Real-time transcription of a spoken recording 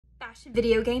fashion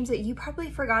video games that you probably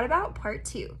forgot about, part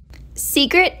 2.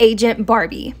 Secret Agent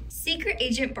Barbie. Secret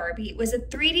Agent Barbie was a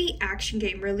 3D action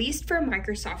game released for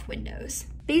Microsoft Windows.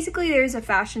 Basically, there's a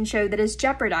fashion show that is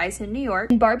jeopardized in New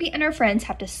York, and Barbie and her friends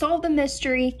have to solve the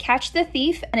mystery, catch the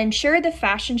thief, and ensure the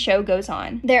fashion show goes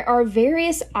on. There are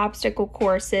various obstacle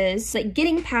courses, like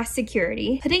getting past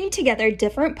security, putting together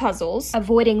different puzzles,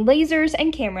 avoiding lasers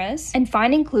and cameras, and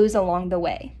finding clues along the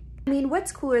way. I mean,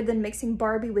 what's cooler than mixing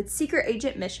Barbie with secret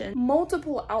agent mission,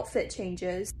 multiple outfit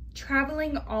changes,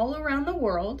 traveling all around the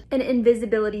world, an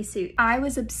invisibility suit? I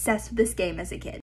was obsessed with this game as a kid.